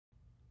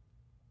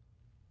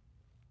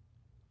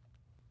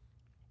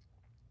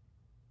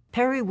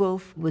Perry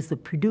Wolf was the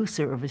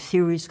producer of a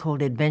series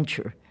called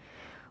Adventure,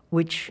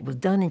 which was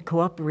done in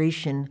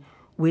cooperation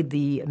with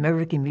the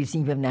American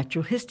Museum of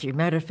Natural History.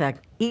 Matter of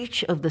fact,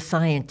 each of the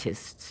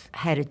scientists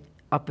had an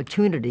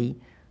opportunity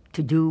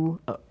to do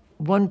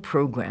one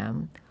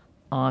program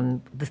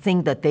on the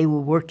thing that they were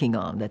working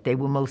on, that they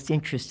were most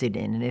interested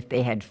in. And if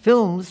they had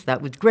films,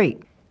 that was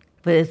great.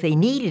 But if they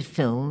needed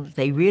films,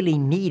 they were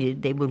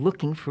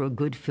looking for a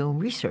good film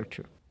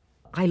researcher.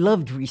 I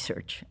loved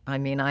research. I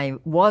mean, I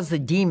was a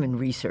demon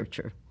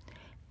researcher,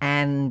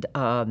 and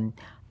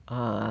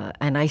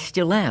I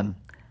still am.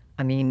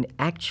 I mean,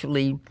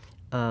 actually,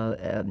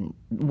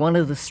 one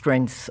of the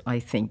strengths, I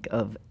think,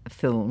 of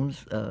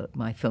films,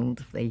 my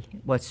films,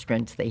 what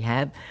strengths they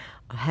have,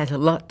 has a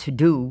lot to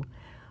do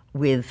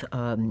with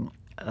how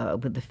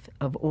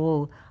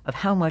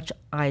much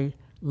I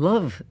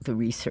love the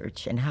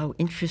research and how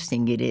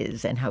interesting it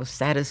is and how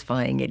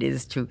satisfying it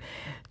is to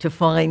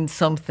find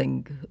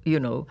something, you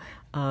know.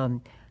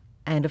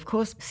 And of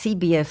course,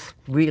 CBS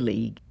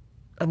really,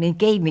 I mean,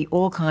 gave me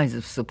all kinds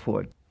of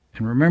support.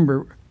 And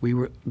remember, we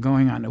were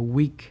going on a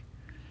week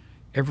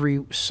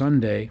every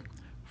Sunday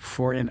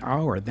for an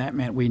hour. That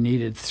meant we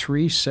needed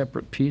 3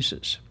 separate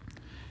pieces.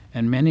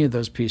 And many of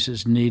those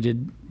pieces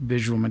needed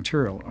visual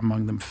material,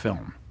 among them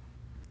film.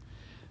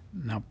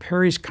 Now,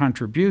 Perry's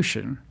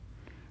contribution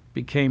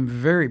became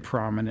very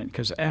prominent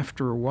because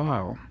after a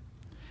while,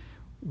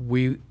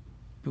 we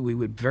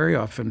would very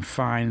often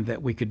find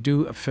that we could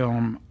do a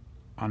film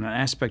on an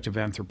aspect of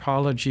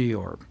anthropology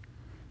or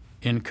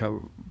Inca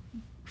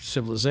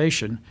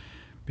civilization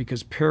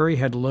because Perry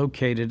had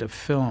located a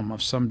film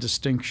of some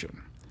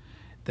distinction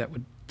that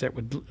would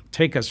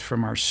take us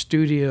from our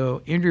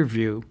studio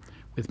interview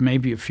with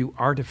maybe a few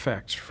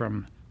artifacts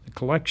from the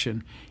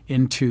collection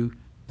into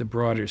the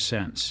broader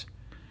sense.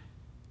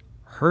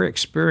 Her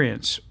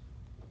experience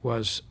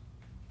was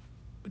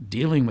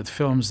dealing with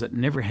films that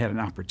never had an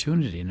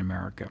opportunity in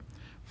America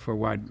for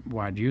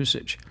wide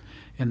usage.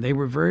 And they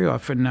were very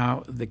often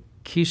now the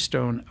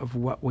keystone of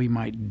what we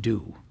might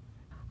do.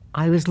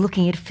 I was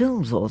looking at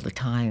films all the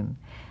time.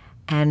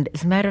 And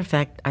as a matter of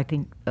fact, I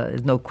think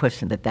there's no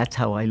question that that's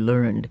how I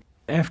learned.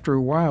 After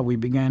a while, we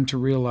began to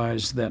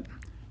realize that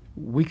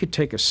we could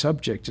take a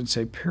subject and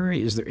say,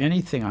 Perry, is there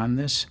anything on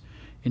this?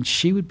 And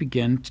she would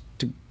begin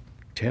to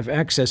have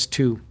access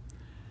to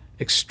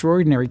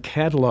extraordinary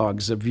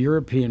catalogs of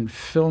European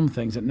film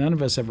things that none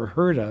of us ever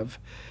heard of,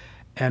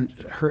 and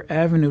her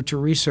avenue to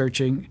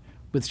researching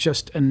with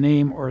just a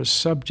name or a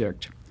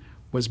subject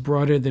was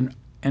broader than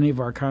any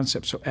of our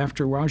concepts. So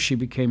after a while, she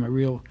became a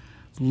real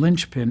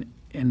linchpin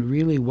in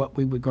really what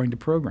we were going to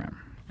program.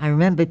 I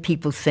remember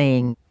people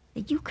saying,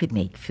 you could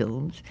make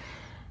films.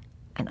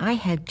 And I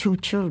had 2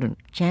 children.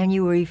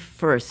 January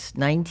 1st,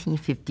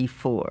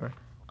 1954,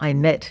 I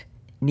met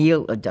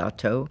Neil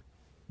Adato.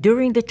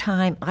 During the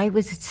time I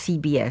was at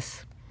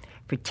CBS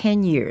for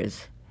 10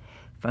 years,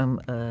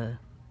 from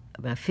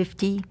about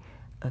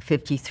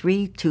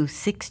 53 to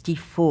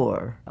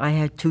 64, I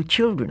had 2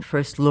 children.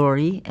 First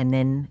Laurie, and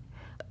then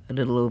a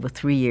little over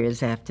 3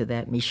 years after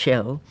that,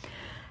 Michelle.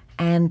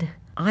 And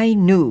I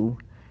knew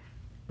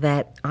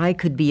that I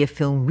could be a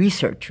film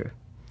researcher.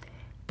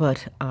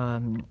 But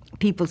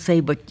people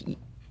say, but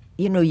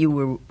you know, you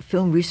were a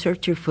film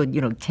researcher for,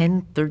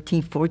 10,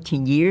 13,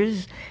 14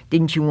 years.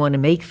 Didn't you want to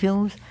make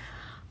films?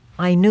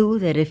 I knew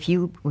that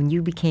when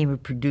you became a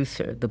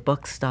producer, the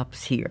buck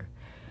stops here.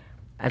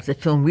 As a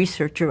film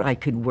researcher, I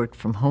could work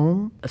from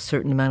home a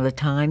certain amount of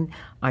time.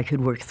 I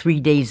could work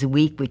 3 days a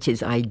week, which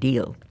is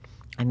ideal.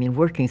 I mean,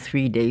 working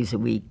 3 days a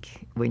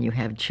week when you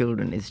have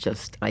children is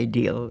just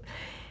ideal.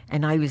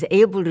 And I was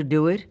able to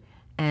do it.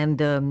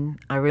 And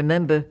I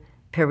remember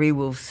Perry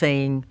Wolf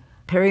saying,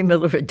 Perry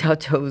Miller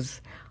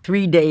Adato's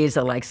 3 days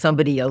are like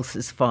somebody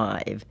else's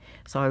 5.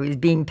 So I was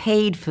being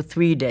paid for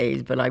 3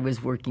 days, but I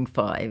was working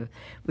 5,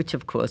 which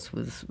of course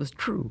was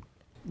true.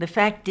 The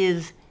fact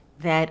is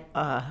that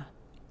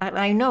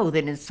I know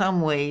that in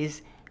some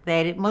ways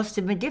that it must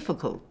have been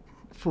difficult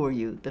for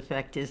you. The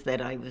fact is that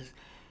I was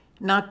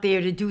not there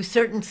to do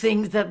certain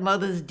things that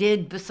mothers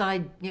did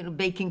beside,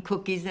 baking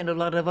cookies and a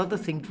lot of other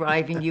things,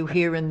 driving you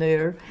here and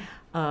there.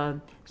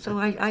 So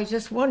I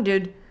just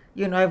wondered,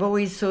 I've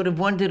always sort of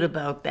wondered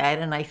about that,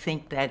 and I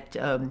think that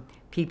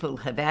people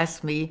have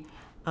asked me,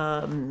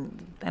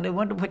 and I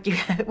wonder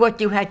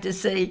what you had to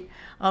say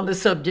on the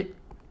subject.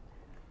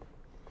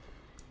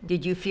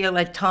 Did you feel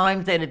at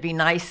times that it'd be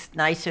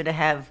nicer to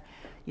have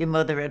your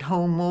mother at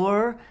home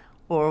more,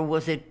 or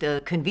was it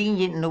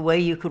convenient in a way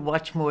you could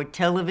watch more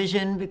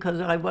television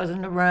because I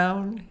wasn't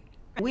around?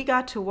 We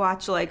got to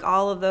watch like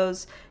all of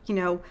those,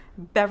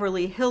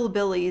 Beverly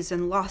Hillbillies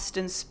and Lost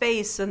in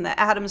Space and the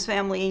Addams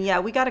Family, and yeah,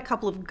 we got a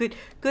couple of good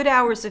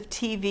hours of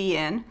TV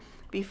in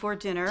before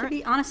dinner. To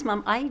be honest,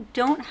 Mom, I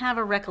don't have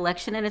a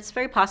recollection, and it's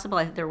very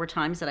possible there were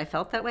times that I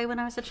felt that way when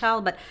I was a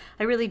child, but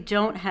I really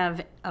don't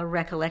have a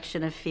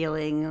recollection of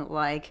feeling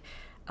like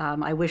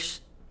I wish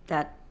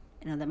that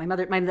that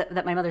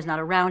my mother's not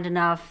around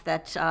enough.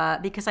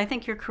 Because I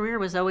think your career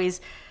was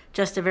always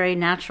just a very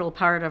natural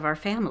part of our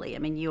family. I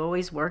mean, you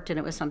always worked, and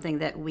it was something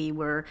that we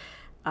were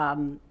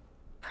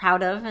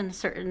proud of in a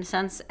certain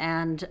sense,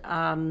 and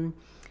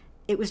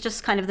it was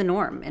just kind of the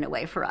norm in a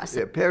way for us.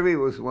 Yeah, Perry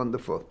was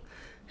wonderful.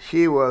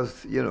 She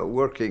was,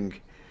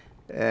 working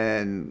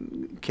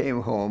and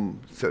came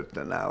home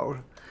certain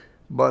hour,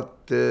 but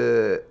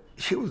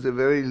she was a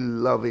very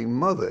loving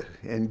mother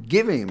and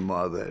giving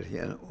mother,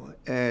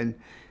 and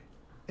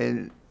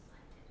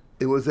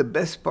it was the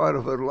best part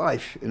of her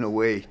life in a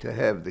way to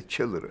have the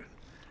children.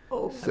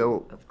 Oh,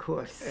 So, of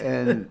course.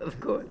 and Of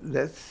course.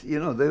 that's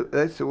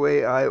that's the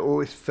way I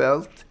always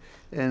felt,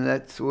 and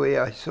that's the way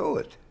I saw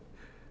it.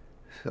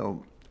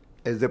 So,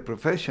 as a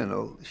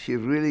professional, she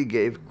really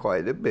gave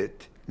quite a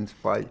bit, in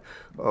spite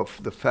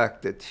of the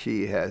fact that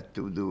she had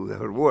to do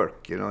her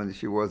work, and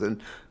she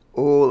wasn't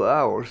all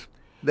hours.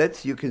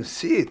 That's, you can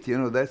see it,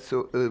 that's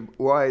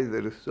why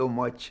there is so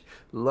much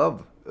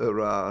love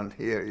around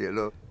here.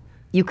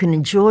 You can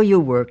enjoy your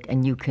work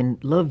and you can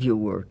love your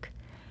work,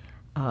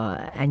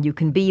 and you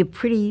can be a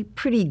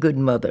pretty good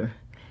mother.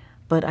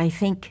 But I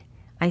think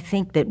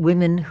that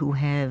women who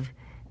have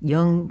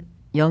young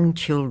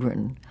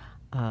children,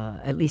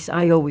 at least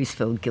I always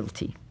felt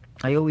guilty.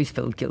 I always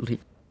felt guilty.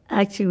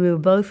 Actually, we were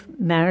both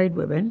married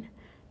women.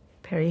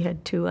 Perry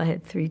had 2, I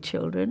had 3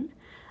 children.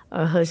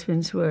 Our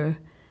husbands were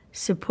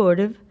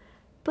supportive,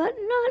 but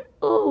not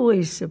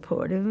always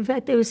supportive. In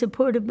fact, they were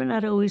supportive, but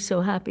not always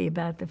so happy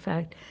about the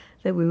fact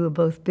that we were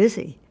both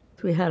busy.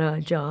 We had our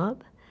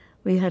job,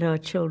 we had our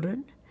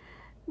children,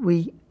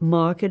 we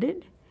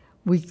marketed,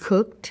 we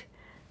cooked,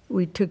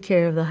 we took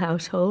care of the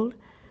household,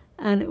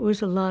 and it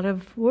was a lot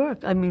of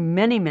work. I mean,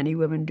 many, many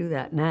women do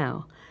that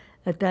now.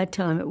 At that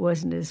time, it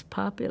wasn't as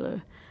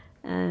popular,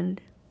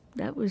 and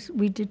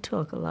we did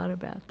talk a lot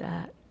about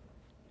that.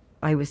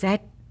 I was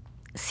at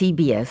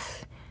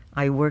CBS.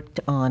 I worked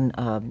on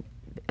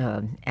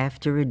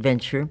After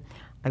Adventure.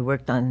 I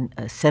worked on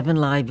 7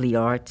 Lively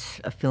Arts,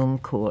 a film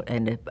called,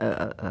 and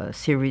a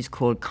series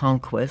called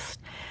Conquest,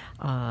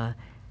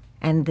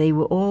 and they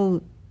were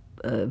all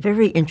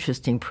very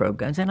interesting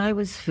programs. And I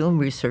was film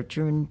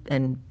researcher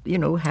and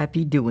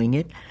happy doing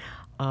it.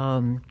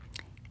 And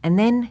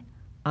then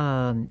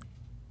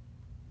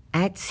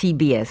at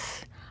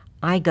CBS,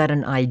 I got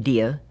an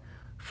idea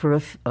for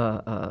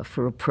a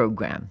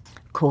program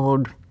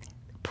called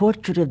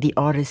Portrait of the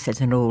Artist as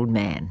an Old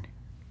Man.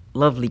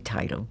 Lovely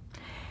title.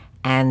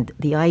 And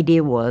the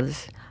idea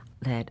was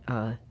that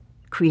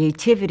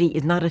creativity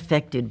is not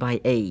affected by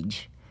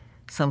age.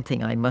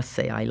 Something I must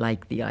say I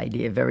like the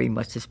idea very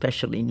much,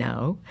 especially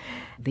now.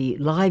 The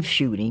live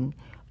shooting,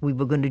 we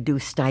were going to do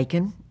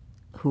Steichen,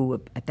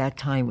 who at that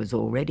time was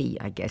already,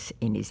 I guess,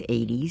 in his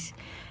 80s,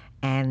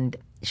 and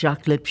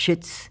Jacques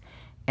Lipschitz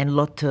and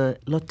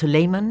Lotte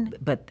Lehmann,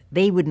 but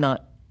they would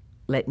not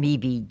let me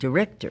be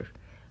director.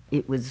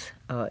 It was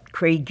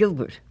Craig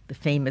Gilbert,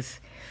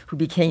 who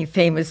became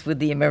famous with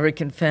The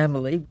American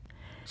Family.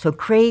 So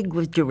Craig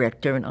was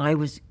director and I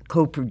was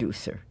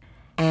co-producer.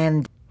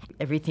 And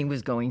everything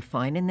was going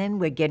fine. And then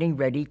we're getting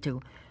ready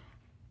to,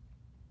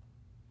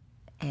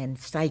 and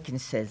Steichen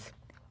says,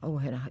 "Oh,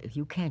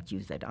 you can't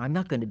use that. I'm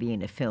not going to be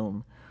in a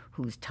film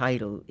whose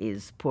title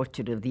is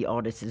Portrait of the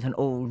Artist as an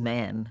Old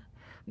Man.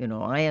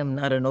 I am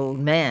not an old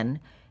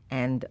man."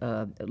 And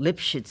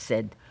Lipschitz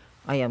said,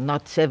 "I am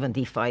not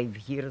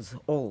 75 years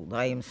old.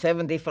 I am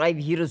 75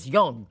 years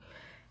young."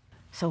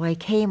 So I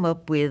came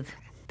up with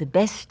The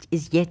Best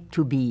Is Yet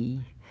to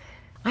Be.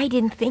 I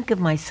didn't think of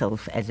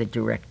myself as a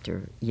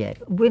director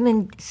yet.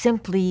 Women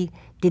simply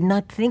did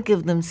not think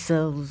of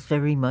themselves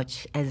very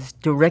much as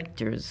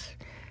directors.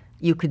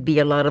 You could be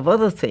a lot of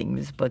other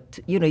things, but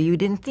you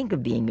didn't think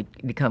of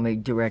becoming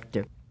a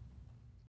director.